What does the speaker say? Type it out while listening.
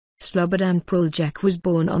Slobodan Praljak was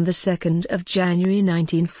born on the 2nd of January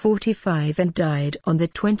 1945 and died on the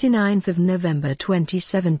 29th of November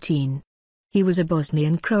 2017. He was a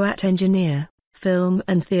Bosnian Croat engineer, film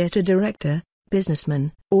and theatre director,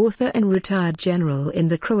 businessman, author and retired general in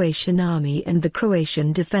the Croatian Army and the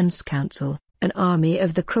Croatian Defense Council, an army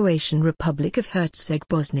of the Croatian Republic of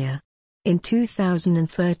Herzegovina. In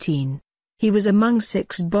 2013, he was among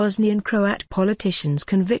 6 Bosnian Croat politicians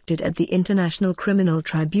convicted at the International Criminal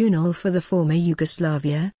Tribunal for the former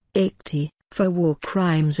Yugoslavia, ICTY, for war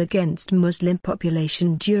crimes against Muslim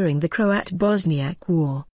population during the Croat-Bosniak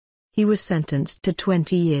War. He was sentenced to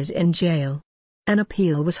 20 years in jail. An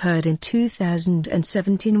appeal was heard in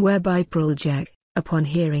 2017 whereby Praljak, upon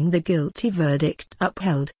hearing the guilty verdict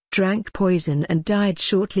upheld, drank poison and died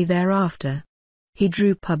shortly thereafter. He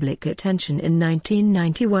drew public attention in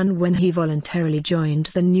 1991 when he voluntarily joined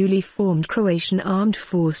the newly formed Croatian Armed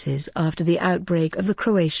Forces after the outbreak of the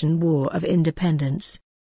Croatian War of Independence.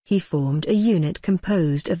 He formed a unit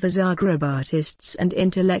composed of the Zagreb artists and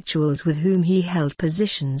intellectuals with whom he held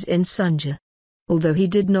positions in Sunja. Although he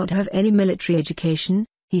did not have any military education,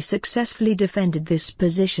 he successfully defended this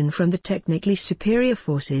position from the technically superior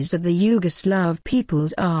forces of the Yugoslav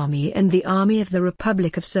People's Army and the Army of the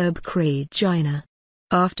Republic of Serb Krajina.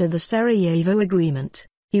 After the Sarajevo Agreement,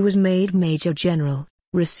 he was made Major General,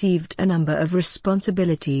 received a number of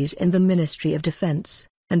responsibilities in the Ministry of Defense,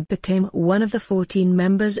 and became one of the 14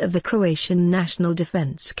 members of the Croatian National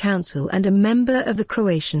Defense Council and a member of the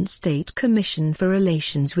Croatian State Commission for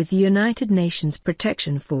Relations with the United Nations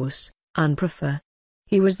Protection Force, UNPROFOR.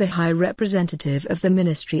 He was the High Representative of the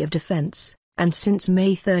Ministry of Defense, and since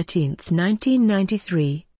May 13,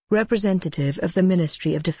 1993, Representative of the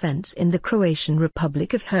Ministry of Defense in the Croatian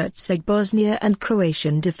Republic of Herzegovina and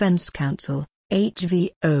Croatian Defense Council,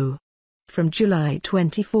 HVO. From July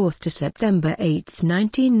 24 to September 8,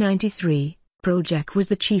 1993, Praljak was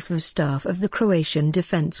the Chief of Staff of the Croatian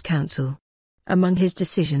Defense Council. Among his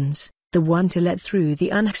decisions, the one to let through the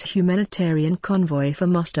UNHCR humanitarian convoy for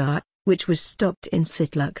Mostar, which was stopped in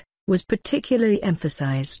Sitluk, was particularly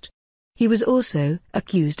emphasized. He was also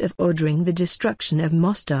accused of ordering the destruction of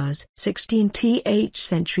Mostar's 16th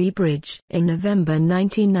century bridge in November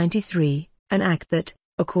 1993, an act that,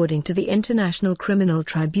 according to the International Criminal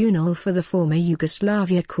Tribunal for the former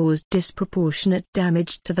Yugoslavia, caused disproportionate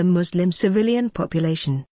damage to the Muslim civilian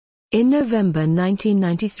population. In November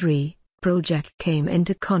 1993, Praljak came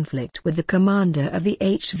into conflict with the commander of the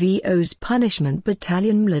HVO's punishment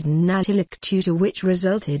battalion Mladen Natilik, due to which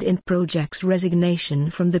resulted in Praljak's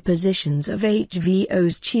resignation from the positions of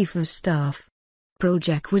HVO's Chief of Staff.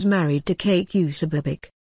 Praljak was married to Kate Usabovic.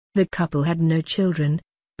 The couple had no children,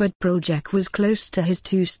 but Praljak was close to his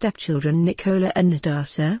 2 stepchildren Nikola and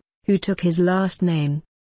Natasa, who took his last name.